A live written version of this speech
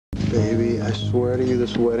Baby, I swear to you,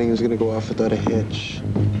 this wedding is gonna go off without a hitch.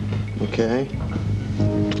 Okay?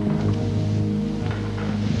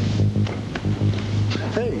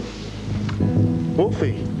 Hey,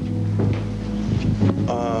 Wolfie.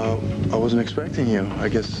 I wasn't expecting you. I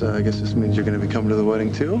guess this means you're gonna be coming to the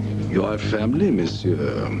wedding too? You are family,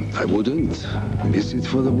 monsieur. I wouldn't miss it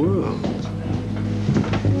for the world.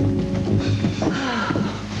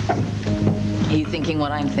 Are you thinking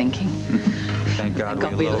what I'm thinking? Thank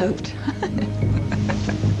God we eloped.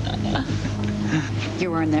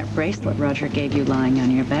 You were in that bracelet Roger gave you lying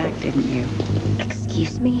on your back, didn't you?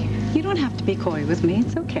 Excuse me? You don't have to be coy with me.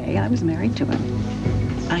 It's okay. I was married to him.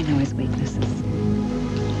 I know his weaknesses.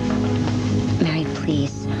 Mary,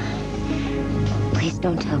 please. Please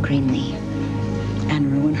don't tell Greenlee.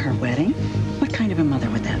 And ruin her wedding? What kind of a mother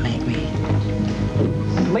would that make me?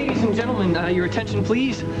 Ladies and gentlemen, your attention,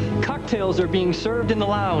 please. Cocktails are being served in the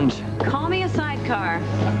lounge. Call me a sidecar.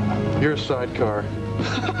 You're a sidecar.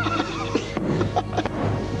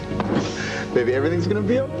 Baby, everything's gonna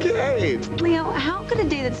be okay. Leo, how could a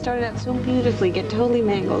day that started out so beautifully get totally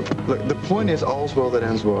mangled? Look, the point is all's well that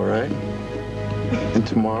ends well, right? And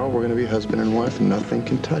tomorrow we're gonna be husband and wife and nothing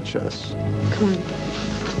can touch us. Come on.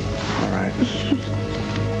 All right. Listen.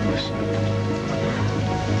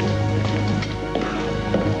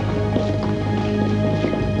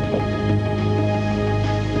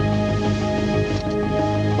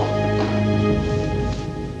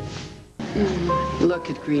 Look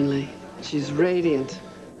at Greenlee. She's radiant.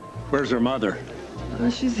 Where's her mother? Oh,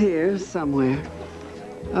 she's here somewhere.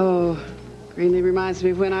 Oh, Greenlee reminds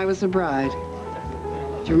me of when I was a bride.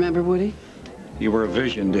 Do you remember, Woody? You were a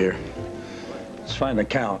vision, dear. Let's find the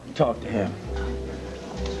Count and talk to him.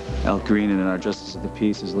 Al Green and our Justice of the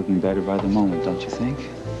Peace is looking better by the moment, don't you think?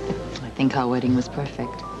 I think our wedding was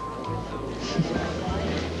perfect.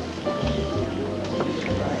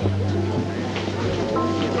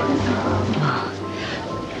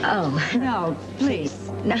 Oh. No, please.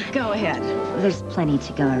 No. Go ahead. There's plenty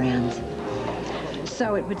to go around.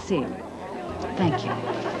 So it would seem. Thank you.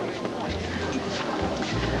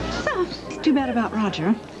 So, it's too bad about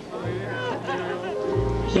Roger.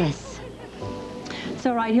 Yes. It's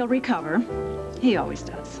all right, he'll recover. He always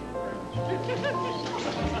does.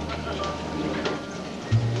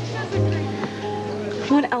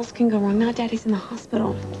 What else can go wrong? Now Daddy's in the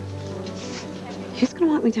hospital. Who's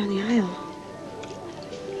gonna walk me down the aisle?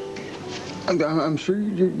 I'm sure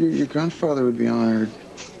your grandfather would be honored.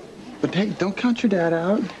 But hey, don't count your dad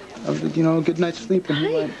out. You know, a good night's sleep and he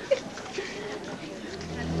might...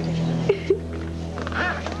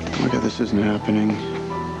 Oh my God, this isn't happening.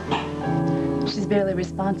 She's barely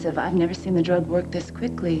responsive. I've never seen the drug work this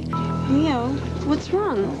quickly. Leo, what's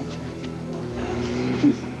wrong?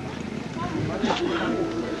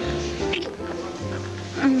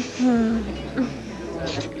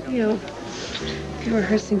 Leo, if you're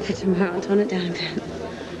rehearsing for tomorrow, tone it down a bit.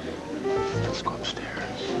 Let's go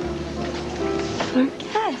upstairs. Our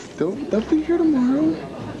guests. They'll be here tomorrow.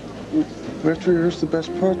 We have to rehearse the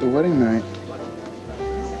best part, the wedding night.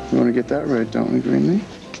 We want to get that right, don't we, Greenlee?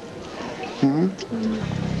 Hmm?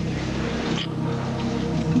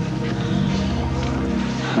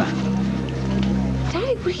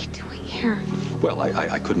 Daddy, what are you doing here? Well,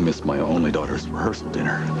 I couldn't miss my only daughter's rehearsal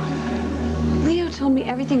dinner. Leo told me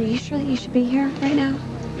everything. Are you sure that you should be here right now?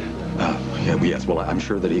 Yes, well, I'm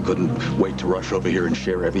sure that he couldn't wait to rush over here and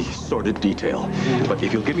share every sordid detail. But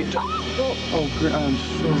if you'll give me... I'm so sorry.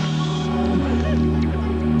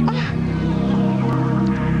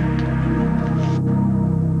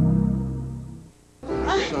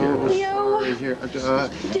 Leo. Here, Do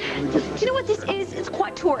you know what this is? It's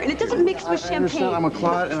Quator, and it doesn't mix with champagne. I'm a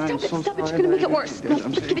clot, and I'm so Stop it. sorry. You're going to make it worse. No,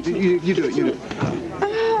 give it to me. You do it.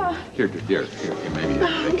 Here, maybe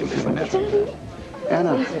I can have a nap.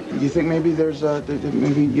 Anna, you think maybe there's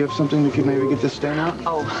maybe you have something that could maybe get this stain out?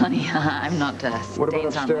 Oh, honey, I'm not What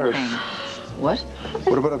about stains on my upstairs? thing. What?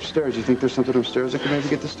 What about upstairs? You think there's something upstairs that could maybe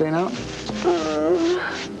get the stain out?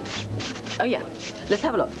 Oh, yeah. Let's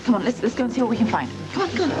have a look. Come on, let's go and see what we can find.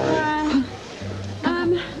 Come on.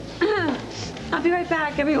 I'll be right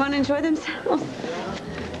back. Everyone enjoy themselves.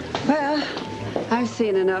 Well, I've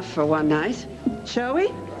seen enough for one night. Shall we?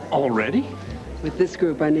 Already? With this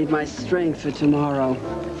group, I need my strength for tomorrow.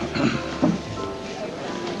 What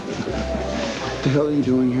the hell are you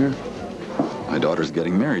doing here? My daughter's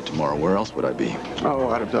getting married tomorrow. Where else would I be? Oh,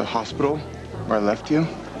 out of the hospital where I left you?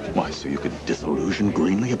 Why, so you could disillusion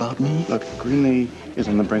Greenlee about me? Look, Greenlee is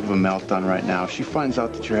on the brink of a meltdown right now. If she finds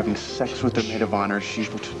out that you're having sex with the maid of honor, she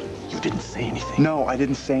will... You didn't say anything. No, I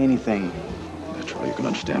didn't say anything. Charlie, you can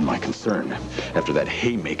understand my concern. After that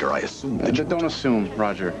haymaker, I assumed that Don't assume,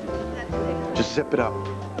 Roger. Just zip it up.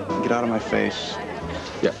 Get out of my face.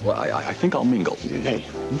 Yeah, well, I think I'll mingle. Hey,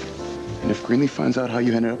 and if Greenlee finds out how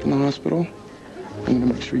you ended up in the hospital, I'm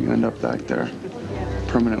gonna make sure you end up back there.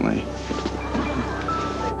 Permanently.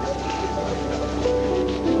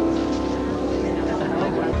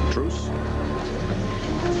 Truce?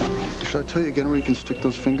 Should I tell you again where you can stick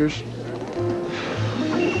those fingers?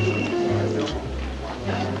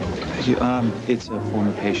 It's a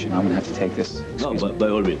former patient. I'm gonna have to take this. No, but by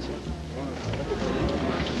all means.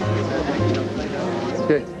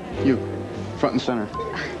 Okay, you. Front and center.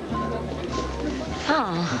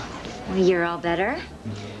 Oh, well, you're all better.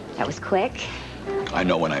 That was quick. I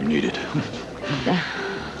know when I'm needed.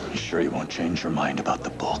 You sure you won't change your mind about the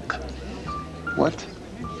book? What?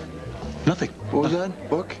 Nothing. What was that?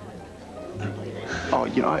 Book? Oh,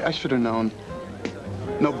 you know, I should have known.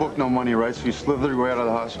 No book, no money, right? So you slither your way out of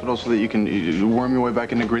the hospital so that you can worm your way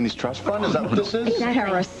back into Greenlee's trust fund? Is that what this is?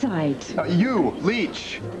 Parasite. You,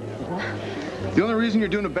 leech. The only reason you're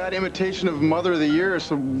doing a bad imitation of Mother of the Year is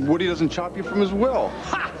so Woody doesn't chop you from his will.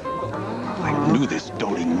 Ha! I knew this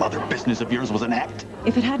doting mother business of yours was an act.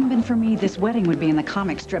 If it hadn't been for me, this wedding would be in the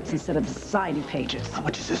comic strips instead of the society pages. How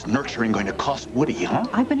much is this nurturing going to cost Woody, huh?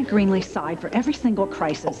 I've been at Greenlee's side for every single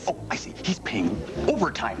crisis. Oh, I see. He's paying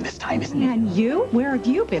overtime this time, isn't he? And you? Where have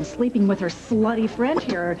you been? Sleeping with her slutty friend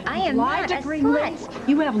here. I am lied not to a Greenlee. slut.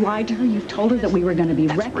 You have lied to her. You've told her that we were going to be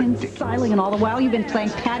That's reconciling, and all the while you've been playing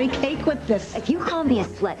patty cake with this. If you call me a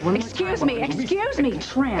slut one more Excuse time, me,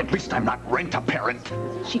 tramp. At least I'm not rent-a-parent.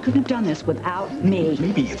 She couldn't have done this without me.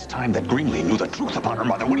 Maybe it's time that Greenlee knew the truth about her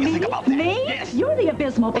mother. What do you think about that? Me? Yes. You're the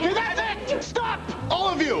abysmal. Okay, that's it! Stop! All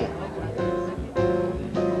of you!